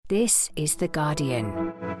This is The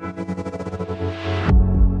Guardian.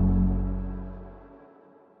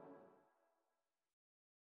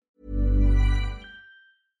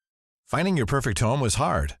 Finding your perfect home was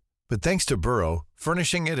hard, but thanks to Burrow,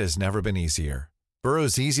 furnishing it has never been easier.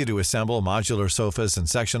 Burrow's easy-to-assemble modular sofas and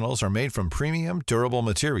sectionals are made from premium, durable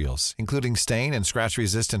materials, including stain and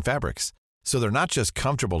scratch-resistant fabrics. So they're not just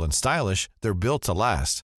comfortable and stylish, they're built to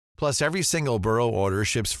last. Plus, every single Burrow order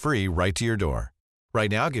ships free right to your door. Right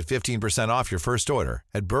now, get 15% off your first order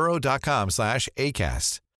at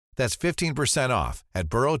burrow.com/ACAST. That's 15% off at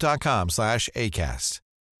burrow.com/ACAST.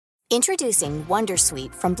 Introducing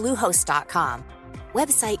Wondersuite from Bluehost.com.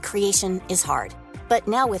 Website creation is hard, but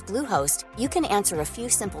now with Bluehost, you can answer a few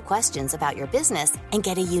simple questions about your business and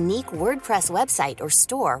get a unique WordPress website or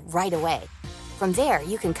store right away. From there,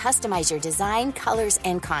 you can customize your design, colors,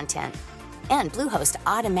 and content. And Bluehost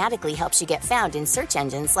automatically helps you get found in search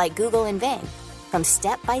engines like Google and Bing. From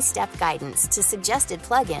step-by-step guidance to suggested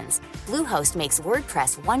plugins, Bluehost makes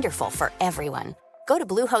WordPress wonderful for everyone. Go to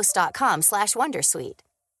bluehost.com/wondersuite.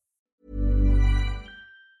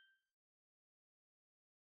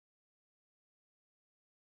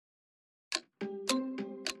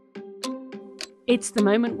 It's the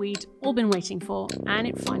moment we'd all been waiting for, and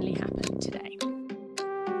it finally happened today.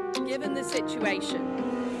 Given the situation,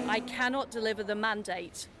 I cannot deliver the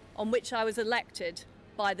mandate on which I was elected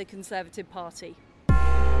by the Conservative Party.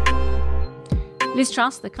 Liz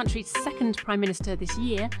Truss, the country's second Prime Minister this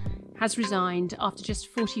year, has resigned after just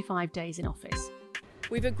 45 days in office.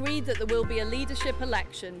 We've agreed that there will be a leadership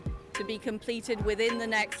election to be completed within the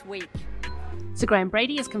next week. Sir Graham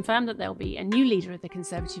Brady has confirmed that there'll be a new leader of the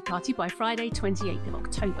Conservative Party by Friday, 28th of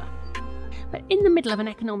October. But in the middle of an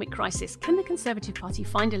economic crisis, can the Conservative Party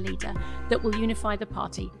find a leader that will unify the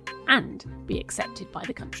party and be accepted by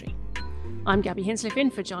the country? I'm Gabby Hinsliff in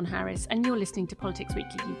for John Harris, and you're listening to Politics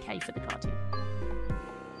Weekly UK for The Guardian.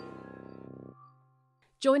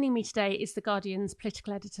 Joining me today is The Guardian's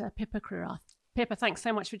political editor, Pippa Crirath. Pippa, thanks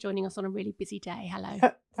so much for joining us on a really busy day. Hello.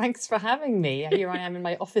 Thanks for having me. Here I am in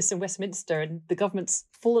my office in Westminster and the government's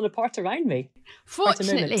fallen apart around me.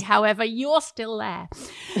 Fortunately, however, you're still there.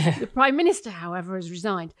 The Prime Minister, however, has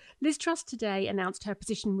resigned. Liz Truss today announced her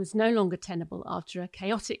position was no longer tenable after a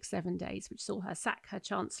chaotic 7 days, which saw her sack her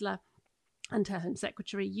Chancellor and her Home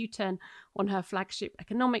Secretary, U-turn on her flagship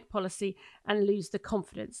economic policy and lose the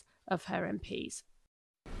confidence of her MPs.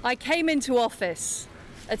 I came into office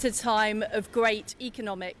at a time of great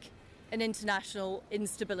economic and international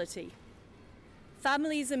instability.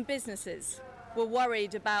 Families and businesses were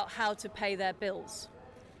worried about how to pay their bills.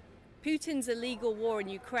 Putin's illegal war in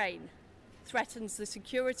Ukraine threatens the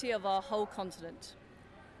security of our whole continent,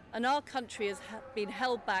 and our country has been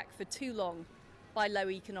held back for too long by low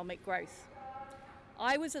economic growth.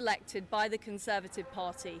 I was elected by the Conservative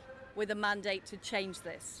Party with a mandate to change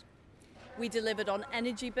this. We delivered on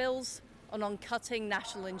energy bills and on cutting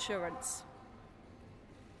national insurance.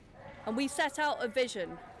 And we set out a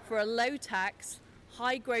vision for a low-tax,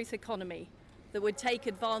 high-growth economy that would take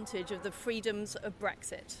advantage of the freedoms of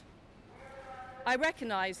Brexit. I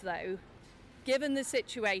recognise, though, given the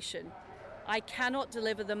situation, I cannot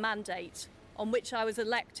deliver the mandate on which I was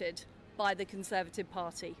elected by the Conservative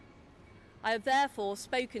Party. I have therefore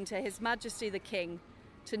spoken to His Majesty the King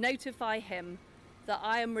to notify him that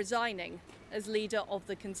I am resigning as leader of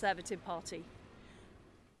the Conservative Party.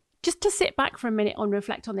 Just to sit back for a minute and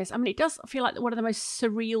reflect on this, I mean, it does feel like one of the most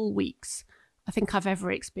surreal weeks I think I've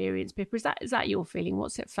ever experienced. Pippa, is that your feeling?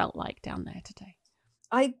 What's it felt like down there today?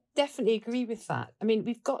 I definitely agree with that. I mean,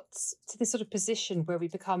 we've got to this sort of position where we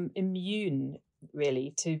become immune,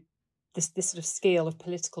 really, to this sort of scale of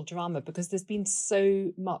political drama, because there's been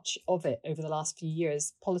so much of it over the last few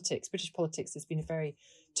years. British politics has been a very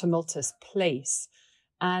tumultuous place.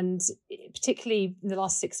 And particularly in the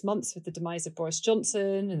last 6 months with the demise of Boris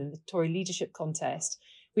Johnson and the Tory leadership contest,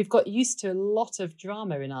 we've got used to a lot of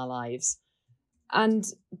drama in our lives.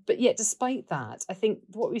 But yet, despite that, I think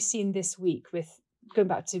what we've seen this week, with going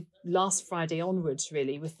back to last Friday onwards,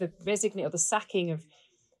 really, with the the sacking of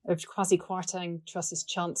Kwasi Kwarteng, Truss's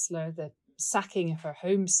Chancellor, the sacking of her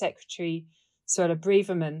Home Secretary, Suella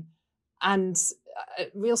Braverman, and a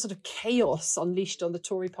real sort of chaos unleashed on the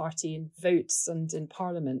Tory party in votes and in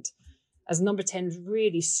Parliament, as Number 10 is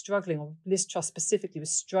really struggling, or Liz Truss specifically was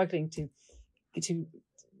struggling to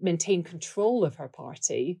maintain control of her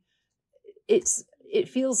party. It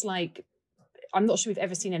feels like, I'm not sure we've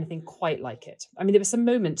ever seen anything quite like it. I mean, there were some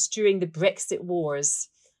moments during the Brexit wars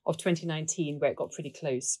of 2019 where it got pretty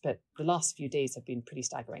close, but the last few days have been pretty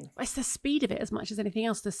staggering. It's the speed of it as much as anything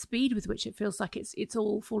else, the speed with which it feels like it's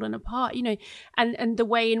all fallen apart, you know, and the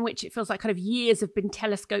way in which it feels like kind of years have been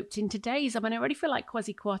telescoped into days. I mean, I already feel like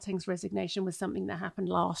Kwasi Kwarteng's resignation was something that happened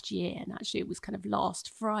last year, and actually it was kind of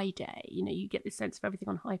last Friday. You know, you get this sense of everything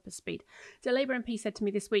on hyperspeed. So a Labour MP said to me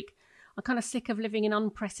this week, I'm kind of sick of living in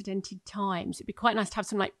unprecedented times. It'd be quite nice to have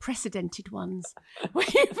some like precedented ones where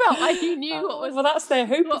you felt like you knew what was. Well, that's their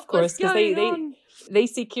hope, of course, because they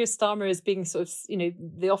see Keir Starmer as being sort of, you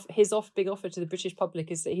know, his big offer to the British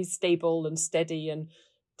public is that he's stable and steady and,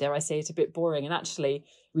 dare I say it, a bit boring. And actually,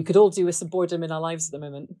 we could all do with some boredom in our lives at the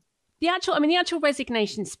moment. The actual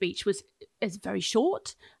resignation speech is very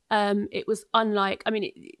short. It was unlike, I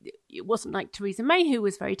mean, it wasn't like Theresa May, who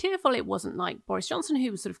was very tearful. It wasn't like Boris Johnson,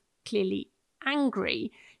 who was sort of clearly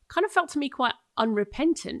angry. Kind of felt to me quite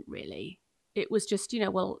unrepentant, really. It was just, you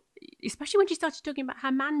know, well, especially when she started talking about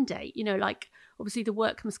her mandate, you know, like, obviously the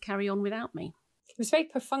work must carry on without me. It was very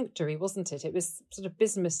perfunctory, wasn't it? It was sort of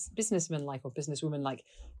businessman-like or businesswoman-like.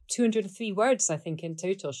 203 words, I think, in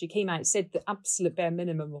total. She came out, said the absolute bare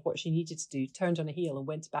minimum of what she needed to do, turned on a heel and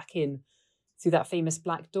went back in through that famous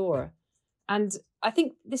black door. And I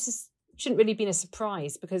think this shouldn't really been a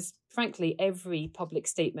surprise because, frankly, every public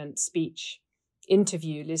statement, speech,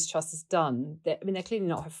 interview Liz Truss has done, they're clearly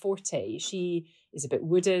not her forte. She is a bit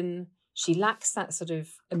wooden. She lacks that sort of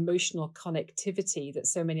emotional connectivity that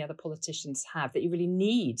so many other politicians have, that you really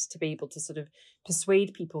need to be able to sort of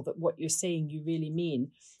persuade people that what you're saying you really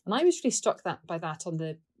mean. And I was really struck by that on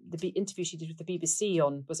the interview she did with the BBC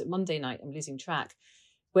on, was it Monday night? I'm losing track.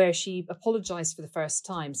 Where she apologised for the first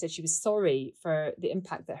time, said she was sorry for the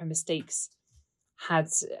impact that her mistakes had,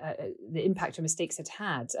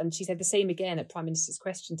 had. And she said the same again at Prime Minister's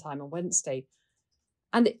Question Time on Wednesday.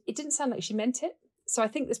 And it didn't sound like she meant it. So I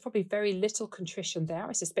think there's probably very little contrition there.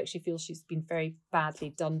 I suspect she feels she's been very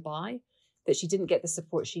badly done by, that she didn't get the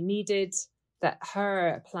support she needed, that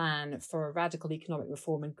her plan for radical economic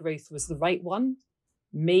reform and growth was the right one.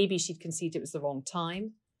 Maybe she'd conceded it was the wrong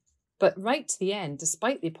time. But right to the end,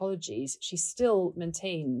 despite the apologies, she still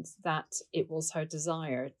maintained that it was her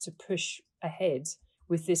desire to push ahead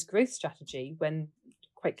with this growth strategy when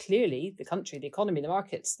quite clearly the country, the economy, the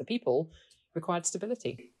markets, the people required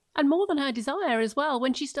stability. And more than her desire as well,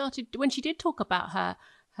 when she did talk about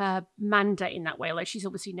her mandate in that way, although she's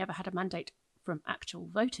obviously never had a mandate from actual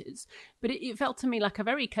voters, but it felt to me like a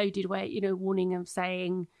very coded way, you know, warning of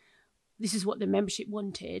saying, this is what the membership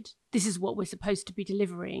wanted. This is what we're supposed to be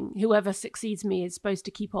delivering. Whoever succeeds me is supposed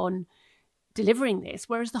to keep on delivering this.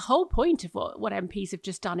 Whereas the whole point of what MPs have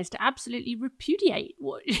just done is to absolutely repudiate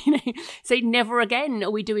what, you know, say never again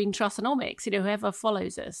are we doing Trussonomics. You know, whoever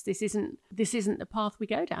follows us, this isn't the path we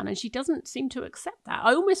go down. And she doesn't seem to accept that.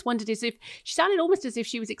 I almost wondered she sounded almost as if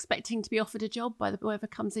she was expecting to be offered a job by whoever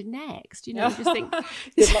comes in next. You know, you just think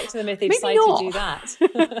good luck to them if they decide to do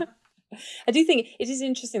that. I do think it is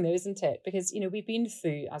interesting though, isn't it? Because, you know, we've been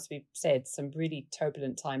through, as we've said, some really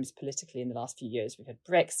turbulent times politically in the last few years. We've had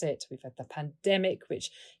Brexit, we've had the pandemic,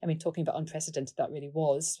 which, I mean, talking about unprecedented, that really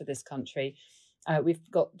was for this country.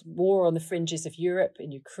 We've got war on the fringes of Europe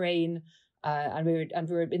in Ukraine, and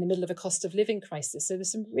we're in the middle of a cost of living crisis. So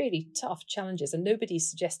there's some really tough challenges, and nobody's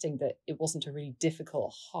suggesting that it wasn't a really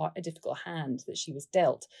difficult hand that she was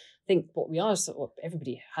dealt. I think what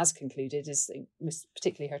everybody has concluded is,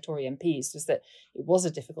 particularly her Tory MPs, was that it was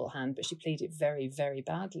a difficult hand, but she played it very, very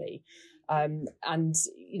badly. And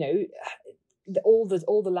you know, all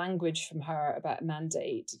the language from her about a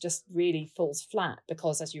mandate just really falls flat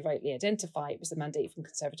because, as you rightly identify, it was a mandate from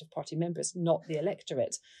Conservative Party members, not the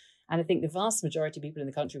electorate. And I think the vast majority of people in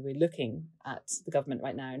the country were looking at the government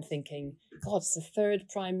right now and thinking, God, it's the third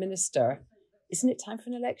Prime Minister. Isn't it time for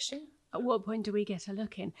an election? At what point do we get a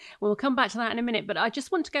look in? Well, we'll come back to that in a minute, but I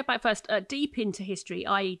just want to go back first deep into history,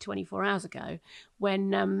 i.e. 24 hours ago,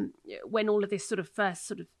 when all of this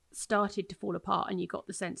first started to fall apart and you got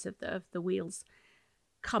the sense of the wheels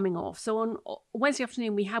coming off. So on Wednesday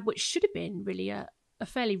afternoon, we had what should have been really a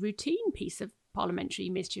fairly routine piece of parliamentary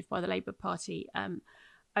mischief by the Labour Party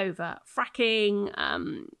over fracking,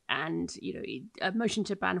 and, you know, a motion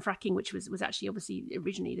to ban fracking, which was actually obviously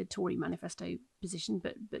originally the Tory manifesto position,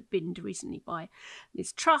 but binned recently by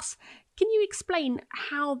Liz Truss. Can you explain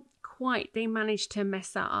how quite they managed to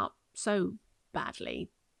mess that up so badly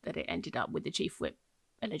that it ended up with the Chief Whip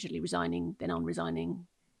allegedly resigning, then resigning,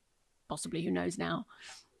 possibly, who knows now?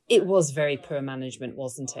 It was very poor management,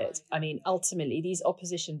 wasn't it? I mean, ultimately, these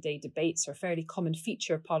opposition day debates are a fairly common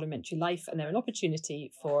feature of parliamentary life, and they're an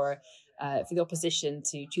opportunity for the opposition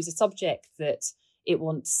to choose a subject that it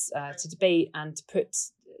wants to debate and to put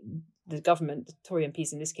the government, the Tory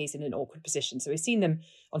MPs in this case, in an awkward position. So we've seen them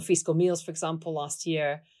on free school meals, for example, last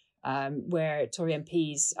year, where Tory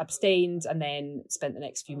MPs abstained and then spent the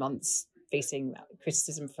next few months facing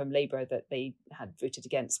criticism from Labour that they had voted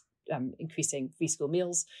against increasing free school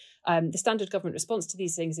meals. The standard government response to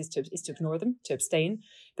these things is to ignore them, to abstain.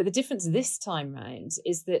 But the difference this time round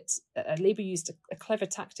is that Labour used a clever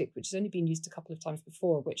tactic, which has only been used a couple of times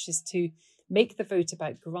before, which is to make the vote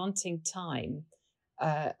about granting time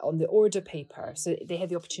on the order paper. So they had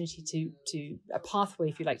the opportunity to a pathway,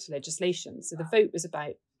 if you like, to legislation. So the vote was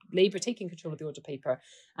about Labour taking control of the order paper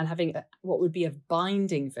and having what would be a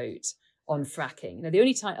binding vote on fracking. Now, the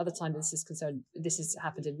only other time this is concerned, this has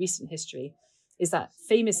happened in recent history, is that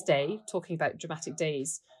famous day, talking about dramatic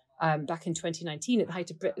days, back in 2019 at the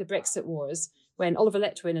height of the Brexit wars, when Oliver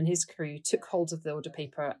Letwin and his crew took hold of the order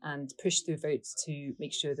paper and pushed through votes to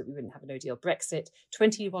make sure that we wouldn't have a no-deal Brexit.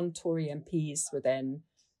 21 Tory MPs were then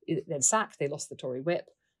sacked. They lost the Tory whip.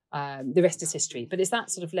 The rest is history. But it's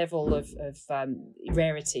that sort of level of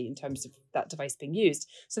rarity in terms of that device being used.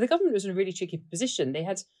 So the government was in a really tricky position. They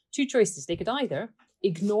had two choices. They could either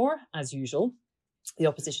ignore, as usual, the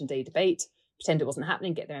opposition day debate, pretend it wasn't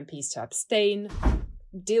happening, get their MPs to abstain,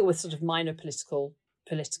 deal with sort of minor political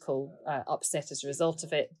upset as a result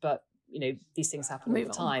of it. But, these things happen all the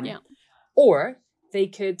time. Yeah. Or they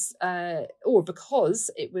could, or because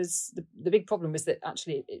it was, the big problem was that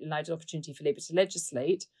actually it allowed an opportunity for Labour to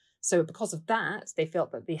legislate. So because of that, they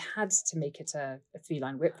felt that they had to make it a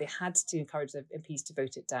three-line whip. They had to encourage the MPs to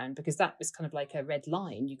vote it down because that was kind of like a red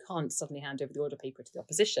line. You can't suddenly hand over the order paper to the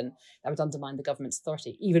opposition. That would undermine the government's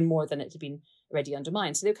authority even more than it had been already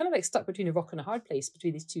undermined. So they were kind of like stuck between a rock and a hard place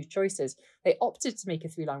between these two choices. They opted to make a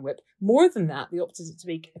three-line whip. More than that, they opted to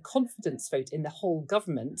make a confidence vote in the whole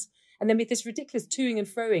government. And then with this ridiculous toing and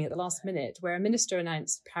froing at the last minute, where a minister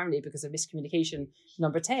announced, apparently because of miscommunication,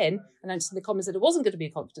 Number 10, announced in the Commons that it wasn't going to be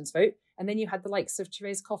a confidence vote. And then you had the likes of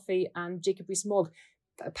Therese Coffey and Jacob Rees-Mogg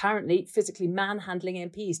apparently physically manhandling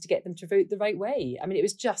MPs to get them to vote the right way. I mean, it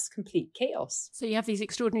was just complete chaos. So you have these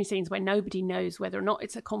extraordinary scenes where nobody knows whether or not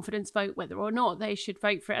it's a confidence vote, whether or not they should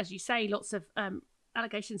vote for it. As you say, lots of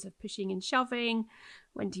allegations of pushing and shoving,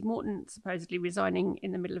 Wendy Morton supposedly resigning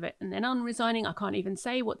in the middle of it and then unresigning. I can't even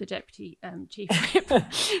say what the deputy chief whip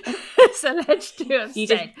is alleged to have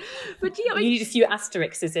said. But you need a few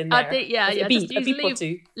asterisks in there.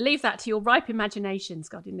 Leave that to your ripe imaginations,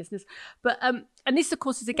 guardian listeners. But and this, of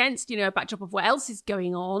course, is against a backdrop of what else is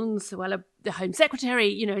going on. Suella, the Home Secretary,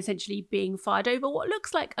 essentially being fired over what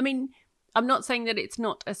looks like. I mean, I'm not saying that it's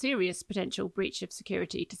not a serious potential breach of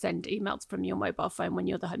security to send emails from your mobile phone when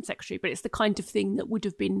you're the Home Secretary, but it's the kind of thing that would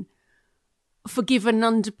have been forgiven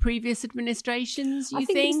under previous administrations, you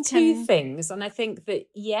think? I think it's two things. And I think that,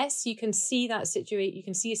 yes, you can see that situation. You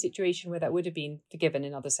can see a situation where that would have been forgiven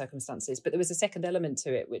in other circumstances. But there was a second element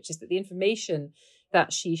to it, which is that the information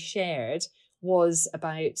that she shared was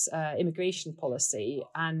about immigration policy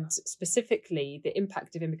and specifically the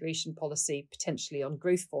impact of immigration policy potentially on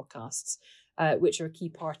growth forecasts, which are a key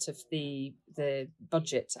part of the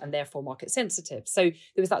budget and therefore market sensitive. So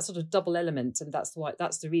there was that sort of double element, and that's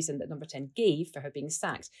the reason that Number 10 gave for her being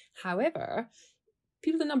sacked. However,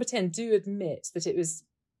 people at Number 10 do admit that it was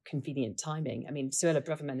convenient timing. I mean, Suella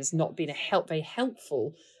Braverman has not been very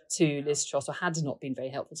helpful to Liz Truss, or had not been very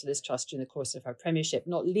helpful to Liz Truss during the course of her premiership,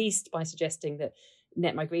 not least by suggesting that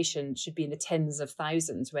net migration should be in the tens of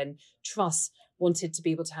thousands when Truss wanted to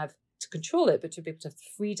be able to control it, but to be able to have the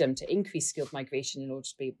freedom to increase skilled migration in order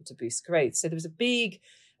to be able to boost growth. So there was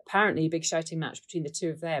apparently a big shouting match between the two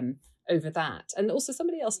of them over that. And also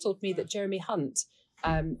somebody else told me that Jeremy Hunt,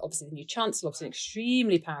 obviously the new Chancellor, obviously an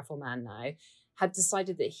extremely powerful man now, had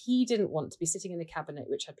decided that he didn't want to be sitting in a cabinet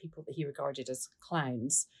which had people that he regarded as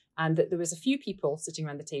clowns, and that there was a few people sitting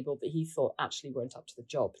around the table that he thought actually weren't up to the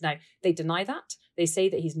job. Now, they deny that. They say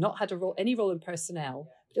that he's not had any role in personnel,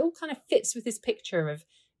 but it all kind of fits with this picture of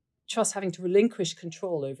Truss having to relinquish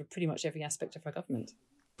control over pretty much every aspect of her government.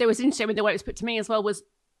 There was interesting, the way it was put to me as well was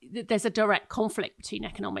there's a direct conflict between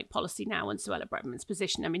economic policy now and Suella Braverman's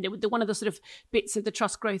position. I mean, one of the sort of bits of the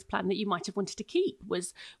Truss growth plan that you might have wanted to keep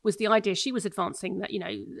was the idea she was advancing that,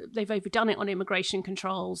 they've overdone it on immigration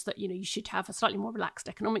controls, that, you should have a slightly more relaxed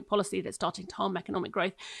economic policy that's starting to harm economic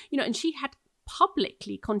growth, and she had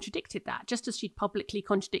publicly contradicted that, just as she'd publicly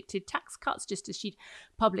contradicted tax cuts, just as she'd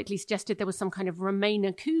publicly suggested there was some kind of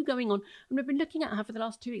Remainer coup going on. And I've been looking at her for the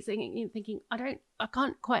last 2 weeks thinking, I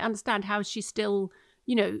can't quite understand how she's still,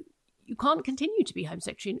 you can't continue to be Home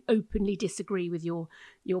Secretary and openly disagree with your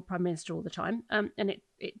Prime Minister all the time. And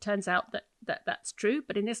it turns out that's true.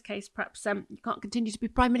 But in this case, perhaps you can't continue to be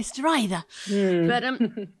Prime Minister either. But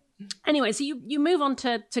Anyway, so you move on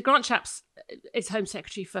to Grant Shapps is Home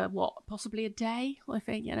Secretary for what, possibly a day? I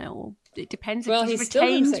think, or it depends. Well, if he's still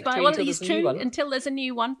Home Secretary until he's there's a new one. Until there's a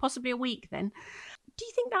new one, possibly a week. Then, do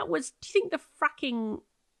you think the fracking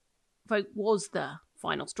vote was the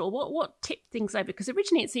final straw? What tipped things over? Because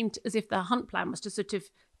originally it seemed as if the Hunt plan was to sort of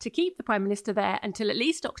to keep the Prime Minister there until at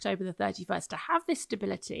least October the 31st, to have this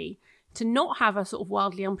stability, to not have a sort of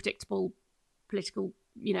wildly unpredictable political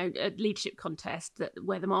leadership contest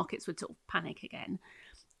where the markets would sort of panic again.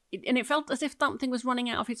 And it felt as if something was running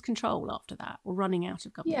out of his control after that, or running out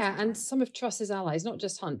of government. Yeah, and some of Truss's allies, not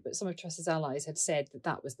just Hunt, but some of Truss's allies had said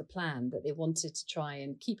that was the plan, that they wanted to try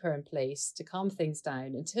and keep her in place, to calm things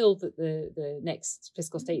down until the next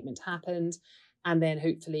fiscal statement happened. And then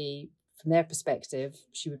hopefully, from their perspective,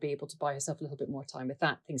 she would be able to buy herself a little bit more time with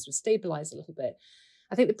that. Things would stabilise a little bit.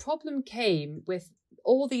 I think the problem came with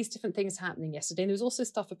all these different things happening yesterday. And there was also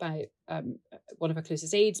stuff about one of her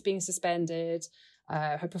closest aides being suspended,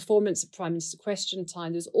 her performance at Prime Minister Question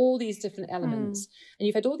Time. There's all these different elements. And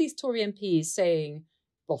you've had all these Tory MPs saying,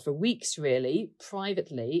 well, for weeks really,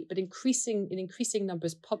 privately, but in increasing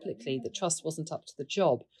numbers publicly, that Truss wasn't up to the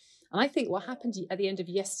job. And I think what happened at the end of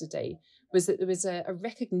yesterday was that there was a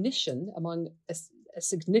recognition among a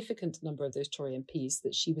significant number of those Tory MPs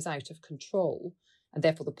that she was out of control. And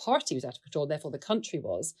therefore the party was out of control, therefore the country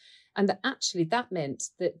was. And that actually that meant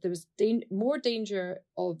that there was more danger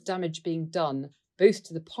of damage being done, both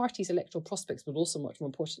to the party's electoral prospects, but also much more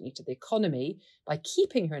importantly to the economy, by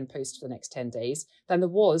keeping her in post for the next 10 days, than there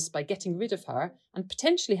was by getting rid of her and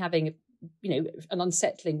potentially having, an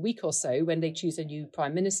unsettling week or so when they choose a new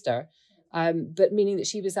Prime Minister, but meaning that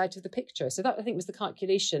she was out of the picture. So that, I think, was the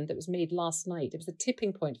calculation that was made last night. It was the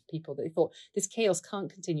tipping point for people that they thought this chaos can't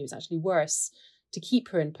continue. It's actually worse to keep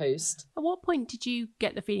her in post. At what point did you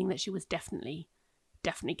get the feeling that she was definitely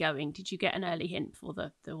going? Did you get an early hint for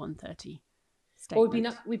the 1:30 statement?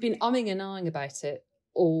 Well, we've been umming and ahhing about it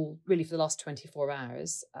all really for the last 24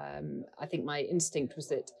 hours. I think my instinct was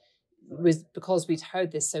that it was because we'd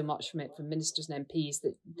heard this so much from ministers and MPs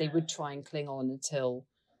that they would try and cling on until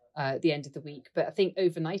the end of the week. But I think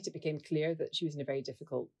overnight it became clear that she was in a very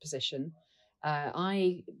difficult position.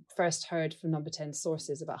 I first heard from Number 10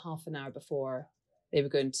 sources about half an hour before they were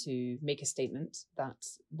going to make a statement that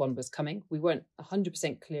one was coming. We weren't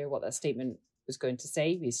 100% clear what that statement was going to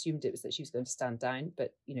say. We assumed it was that she was going to stand down,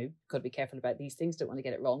 but, got to be careful about these things. Don't want to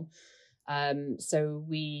get it wrong. So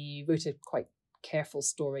we wrote a quite careful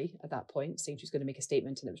story at that point, saying she was going to make a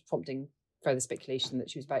statement, and it was prompting further speculation that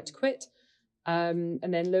she was about to quit. And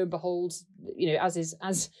then lo and behold,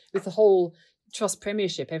 as with the whole Truss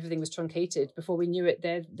premiership, everything was truncated. Before we knew it,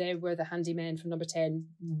 there were the handymen from Number 10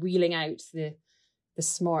 wheeling out the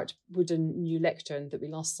smart wooden new lectern that we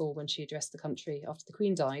last saw when she addressed the country after the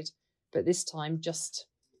Queen died. But this time, just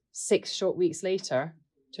 6 short weeks later,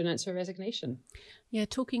 to announce her resignation. Yeah,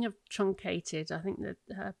 talking of truncated, I think that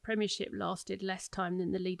her premiership lasted less time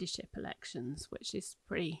than the leadership elections, which is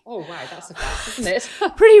pretty... Oh, wow, that's a fact, isn't it?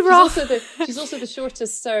 Pretty rough. She's also the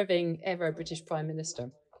shortest serving ever British Prime Minister.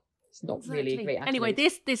 It's not really a great accolade. Anyway,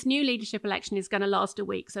 this new leadership election is going to last a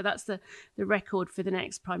week, so that's the record for the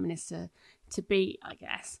next Prime Minister to beat, I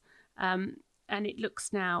guess. And it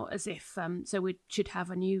looks now as if, so we should have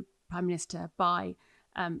a new Prime Minister by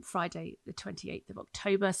Friday, the 28th of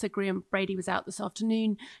October. So Graham Brady was out this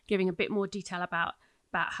afternoon giving a bit more detail about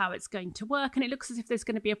how it's going to work. And it looks as if there's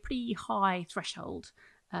going to be a pretty high threshold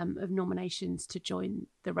of nominations to join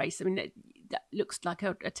the race. I mean, that looks like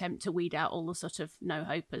an attempt to weed out all the sort of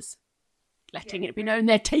no-hopers, letting it be known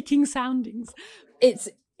they're taking soundings.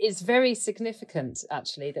 It's very significant,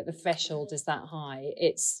 actually, that the threshold is that high.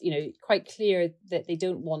 It's, quite clear that they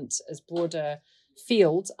don't want as broad a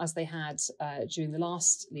field as they had during the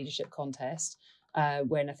last leadership contest,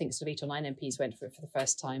 when I think sort of 8 or 9 MPs went for it for the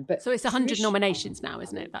first time. But so it's 100 nominations now,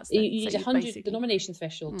 isn't it? That's you need 100. Basically... The nomination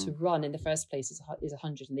threshold to run in the first place is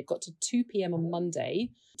 100, and they've got to 2 p.m. on Monday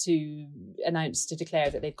to declare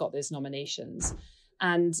that they've got those nominations.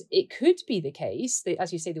 And it could be the case that,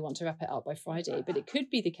 as you say, they want to wrap it up by Friday, but it could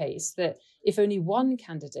be the case that if only one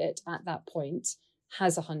candidate at that point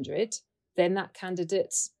has 100, then that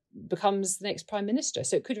candidate becomes the next Prime Minister.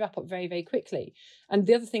 So it could wrap up very, very quickly. And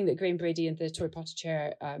the other thing that Graham Brady and the Tory party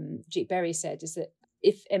chair, Jake Berry, said is that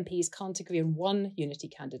if MPs can't agree on one unity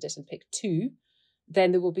candidate and pick 2,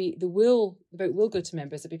 then the vote will go to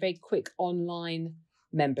members. There'll be a very quick online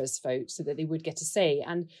members vote so that they would get a say.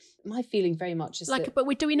 And my feeling very much is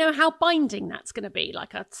but do we know how binding that's going to be?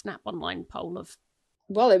 Like a Snap online poll of...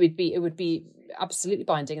 Well, it would be absolutely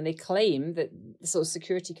binding. And they claim that the sort of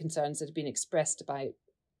security concerns that have been expressed about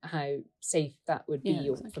how safe that would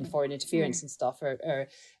be from foreign interference and stuff are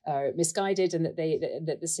misguided, and that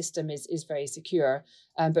that the system is very secure.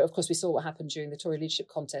 But of course, we saw what happened during the Tory leadership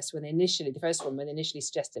contest when they initially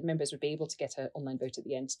suggested members would be able to get an online vote at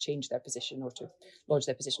the end to change their position or to lodge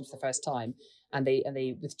their position for the first time, and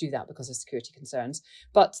they withdrew that because of security concerns.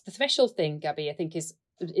 But the threshold thing, Gabby, I think is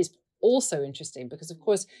also interesting because, of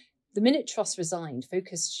course, the minute Truss resigned,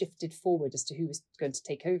 focus shifted forward as to who was going to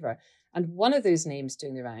take over. And one of those names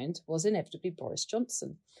doing the round was inevitably Boris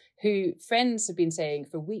Johnson, who friends have been saying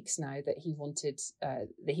for weeks now that he wanted,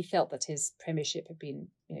 that he felt that his premiership had been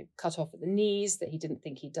cut off at the knees, that he didn't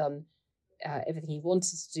think he'd done everything he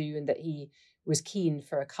wanted to do, and that he was keen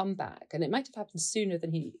for a comeback. And it might have happened sooner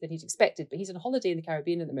than he'd expected, but he's on holiday in the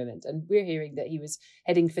Caribbean at the moment, and we're hearing that he was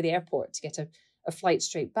heading for the airport to get a flight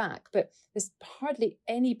straight back. But there's hardly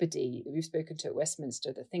anybody that we've spoken to at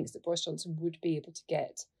Westminster that thinks that Boris Johnson would be able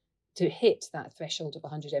to hit that threshold of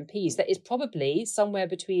 100 MPs. That is probably somewhere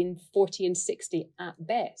between 40 and 60 at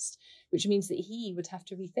best, which means that he would have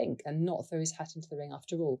to rethink and not throw his hat into the ring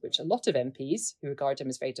after all, which a lot of MPs who regard him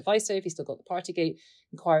as very divisive, he's still got the Partygate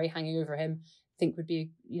inquiry hanging over him, think would be,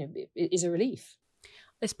 is a relief.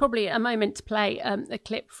 There's probably a moment to play a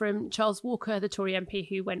clip from Charles Walker, the Tory MP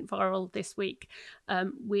who went viral this week,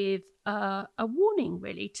 with a warning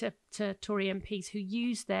really to Tory MPs who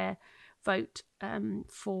use their vote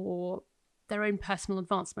for their own personal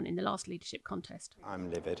advancement in the last leadership contest.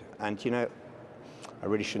 I'm livid. And, I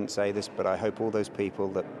really shouldn't say this, but I hope all those people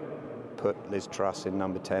that put Liz Truss in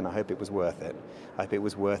number 10, I hope it was worth it. I hope it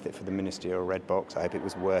was worth it for the ministerial red box. I hope it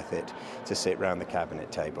was worth it to sit round the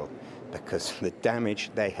cabinet table, because the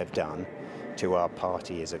damage they have done to our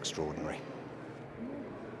party is extraordinary.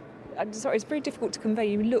 I'm sorry, it's very difficult to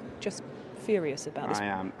convey. You look just furious about this.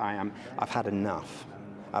 I am. I've had enough.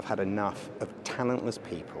 I've had enough of talentless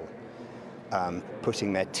people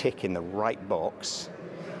putting their tick in the right box,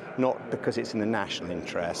 not because it's in the national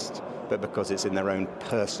interest, but because it's in their own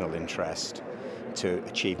personal interest to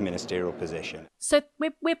achieve ministerial position. So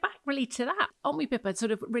we're back really to that, aren't we, Pippa?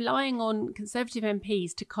 Sort of relying on Conservative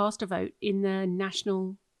MPs to cast a vote in the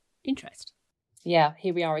national interest. Yeah,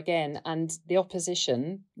 here we are again. And the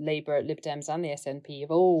opposition, Labour, Lib Dems and the SNP,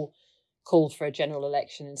 have all called for a general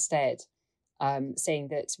election instead. Saying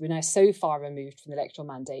that we're now so far removed from the electoral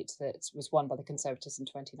mandate that was won by the Conservatives in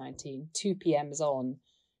 2019, 2 PMs on,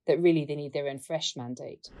 that really they need their own fresh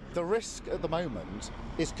mandate. The risk at the moment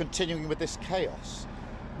is continuing with this chaos,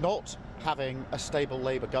 not having a stable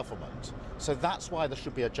Labour government. So that's why there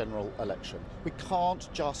should be a general election. We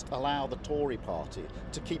can't just allow the Tory party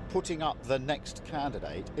to keep putting up the next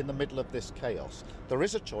candidate in the middle of this chaos. There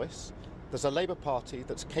is a choice. There's a Labour Party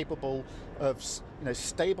that's capable of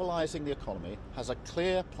stabilising the economy, has a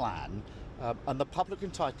clear plan, and the public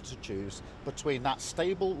entitled to choose between that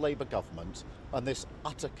stable Labour government and this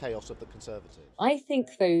utter chaos of the Conservatives. I think,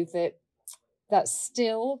 though, that that's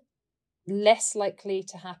still less likely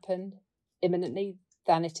to happen imminently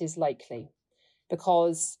than it is likely,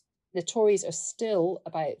 because the Tories are still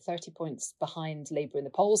about 30 points behind Labour in the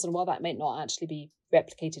polls, and while that might not actually be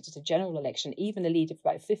replicated at a general election, even a lead of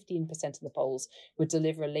about 15% in the polls would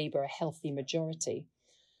deliver Labour a healthy majority.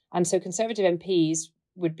 And so Conservative MPs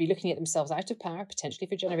would be looking at themselves out of power, potentially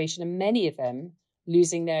for a generation, and many of them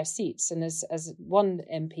losing their seats. And as one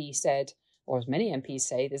MP said, or as many MPs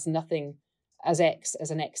say, there's nothing as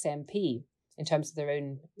an ex-MP in terms of their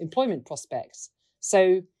own employment prospects.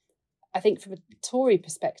 So I think from a Tory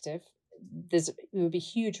perspective, there would be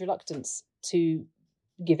huge reluctance to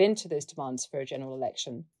give in to those demands for a general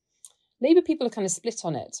election. Labour people are kind of split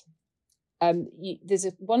on it. There's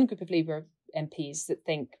one group of Labour MPs that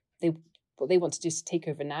think what they want to do is to take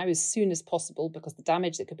over now as soon as possible, because the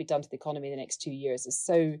damage that could be done to the economy in the next 2 years is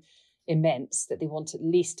so immense that they want at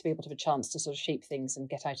least to be able to have a chance to sort of shape things and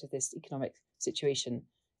get out of this economic situation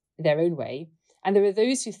their own way. And there are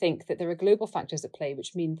those who think that there are global factors at play,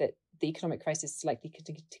 which mean that the economic crisis is likely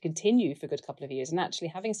to continue for a good couple of years. And actually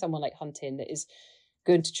having someone like Hunt in that is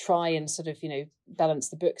going to try and sort of, balance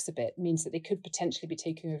the books a bit means that they could potentially be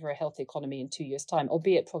taking over a healthy economy in 2 years' time,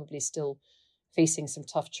 albeit probably still facing some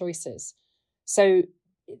tough choices. So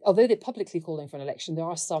although they're publicly calling for an election, there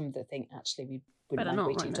are some that think actually we wouldn't mind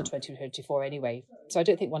waiting until 2024 anyway. So I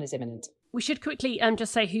don't think one is imminent. We should quickly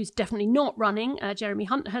just say who's definitely not running. Jeremy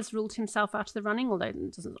Hunt has ruled himself out of the running, although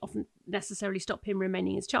it doesn't often necessarily stop him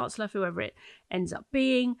remaining as Chancellor, whoever it ends up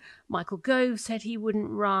being. Michael Gove said he wouldn't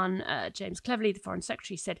run. James Cleverly, the Foreign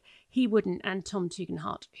Secretary, said he wouldn't. And Tom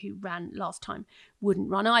Tugendhat, who ran last time, wouldn't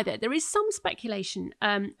run either. There is some speculation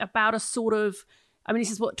about a sort of I mean,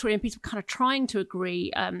 this is what Tory MPs were kind of trying to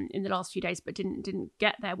agree in the last few days, but didn't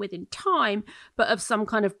get there within time, but of some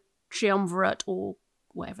kind of triumvirate or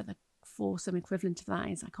whatever the foursome equivalent of that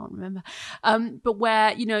is, I can't remember. But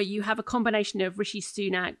where, you have a combination of Rishi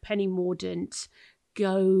Sunak, Penny Mordaunt,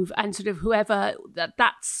 Gove, and sort of whoever,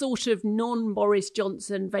 that sort of non-Boris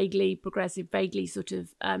Johnson, vaguely progressive, vaguely sort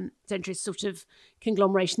of centrist sort of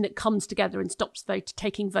conglomeration that comes together and stops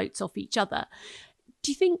taking votes off each other.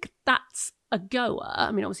 Do you think that's a goer?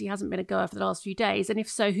 I mean, obviously, he hasn't been a goer for the last few days. And if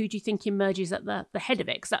so, who do you think emerges at the head of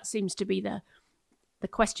it? Because that seems to be the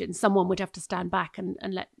question. Someone would have to stand back and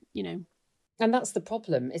let, And that's the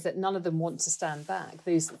problem, is that none of them want to stand back.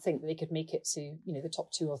 Those that think that they could make it to, the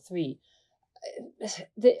top 2 or 3.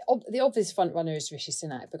 The obvious front runner is Rishi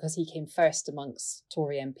Sunak, because he came first amongst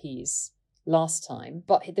Tory MPs last time.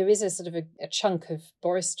 But there is a sort of a chunk of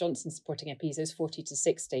Boris Johnson supporting MPs, those 40 to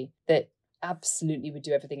 60, that absolutely would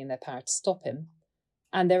do everything in their power to stop him.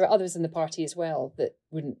 And there are others in the party as well that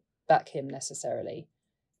wouldn't back him necessarily.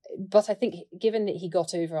 But I think given that he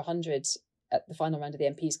got over 100 at the final round of the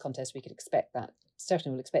MPs contest, we could expect that.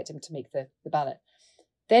 Certainly we'll expect him to make the ballot.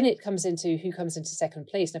 Then it comes into who comes into second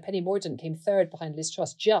place. Now, Penny Mordaunt came third behind Liz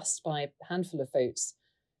Truss just by a handful of votes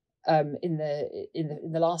in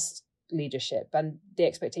the last leadership. And the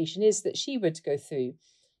expectation is that she would go through.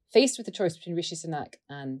 Faced with the choice between Rishi Sunak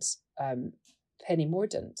and Penny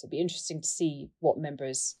Mordaunt, it'd be interesting to see what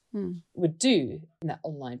members would do in that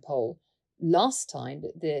online poll. Last time,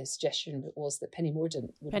 the suggestion was that Penny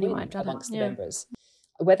Mordaunt would win amongst the members.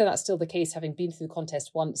 Whether that's still the case, having been through the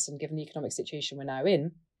contest once and given the economic situation we're now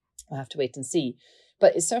in, we'll have to wait and see.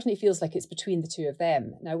 But it certainly feels like it's between the two of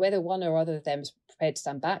them. Now, whether one or other of them is prepared to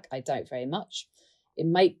stand back, I doubt very much. It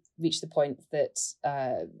might reach the point that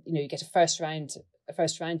you get a first round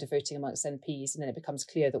of voting amongst MPs, and then it becomes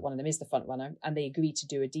clear that one of them is the front runner, and they agree to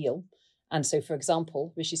do a deal. And so, for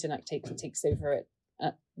example, Rishi Sunak takes over at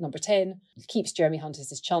number 10, keeps Jeremy Hunt as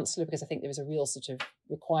his Chancellor, because I think there is a real sort of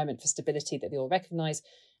requirement for stability that they all recognise,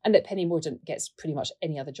 and that Penny Mordaunt gets pretty much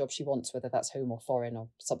any other job she wants, whether that's home or foreign or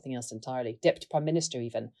something else entirely, Deputy Prime Minister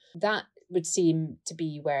even. That would seem to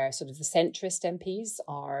be where sort of the centrist MPs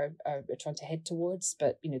are trying to head towards,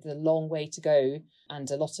 but there's a long way to go and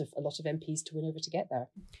a lot of MPs to win over to get there.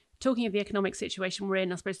 Talking of the economic situation we're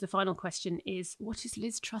in, I suppose the final question is, what is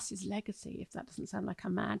Liz Truss's legacy? If that doesn't sound like a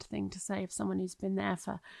mad thing to say of someone who's been there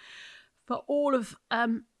for all of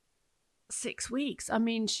 6 weeks. I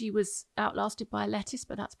mean, she was outlasted by a lettuce,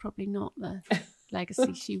 but that's probably not the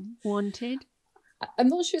legacy she wanted. I'm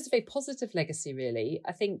not sure it's a very positive legacy, really.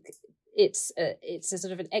 I think it's a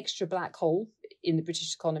sort of an extra black hole in the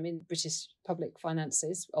British economy, in British public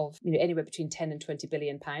finances of anywhere between 10 and 20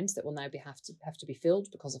 billion pounds that will now have to be filled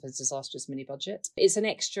because of a disastrous mini budget. It's an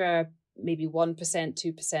extra maybe 1%,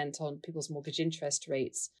 2% on people's mortgage interest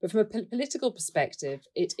rates. But from a political perspective,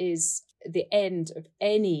 it is the end of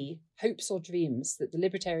any hopes or dreams that the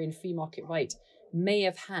libertarian free market right may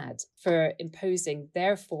have had for imposing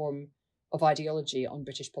their form of ideology on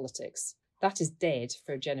British politics. That is dead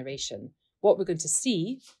for a generation. What we're going to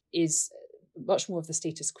see is much more of the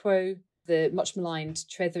status quo, the much maligned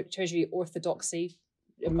Treasury orthodoxy,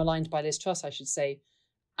 maligned by Liz Truss, I should say,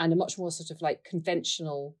 and a much more sort of like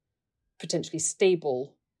conventional, potentially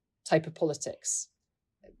stable type of politics,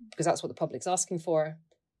 because that's what the public's asking for.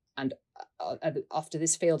 And after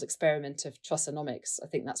this failed experiment of Trussonomics, I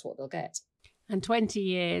think that's what they'll get. And 20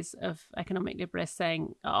 years of economic liberalists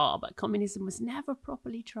saying, but communism was never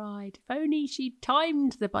properly tried. If only she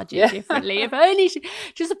timed the budget differently. If only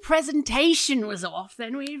just the presentation was off,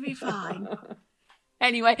 then we'd be fine.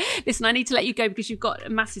 Anyway, listen, I need to let you go because you've got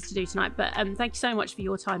masses to do tonight. But thank you so much for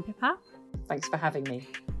your time, Pippa. Thanks for having me.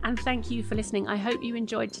 And thank you for listening. I hope you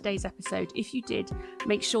enjoyed today's episode. If you did,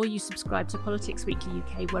 make sure you subscribe to Politics Weekly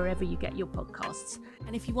UK wherever you get your podcasts.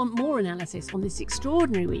 And if you want more analysis on this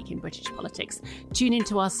extraordinary week in British politics, tune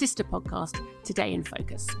into our sister podcast, Today in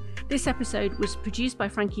Focus. This episode was produced by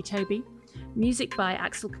Frankie Toby, music by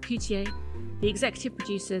Axel Caputier. The executive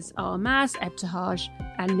producers are Maz Ebtehaj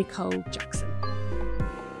and Nicole Jackson.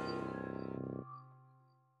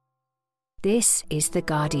 This is The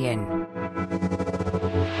Guardian.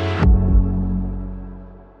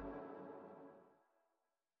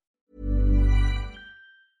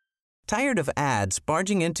 Tired of ads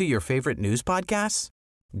barging into your favorite news podcasts?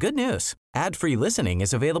 Good news. Ad-free listening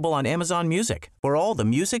is available on Amazon Music for all the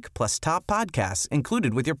music plus top podcasts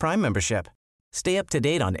included with your Prime membership. Stay up to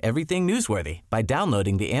date on everything newsworthy by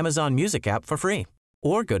downloading the Amazon Music app for free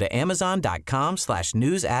or go to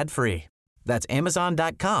amazon.com/news ad free. That's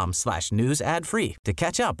amazon.com/news ad free to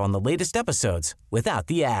catch up on the latest episodes without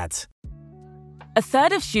the ads. A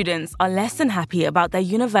third of students are less than happy about their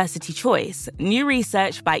university choice, new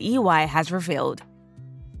research by EY has revealed.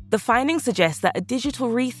 The findings suggest that a digital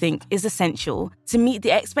rethink is essential to meet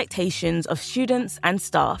the expectations of students and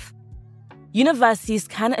staff. Universities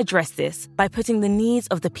can address this by putting the needs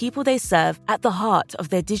of the people they serve at the heart of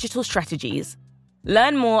their digital strategies.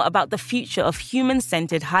 Learn more about the future of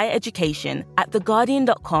human-centered higher education at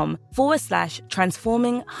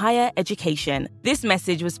theguardian.com/transforming higher education. This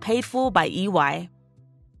message was paid for by EY.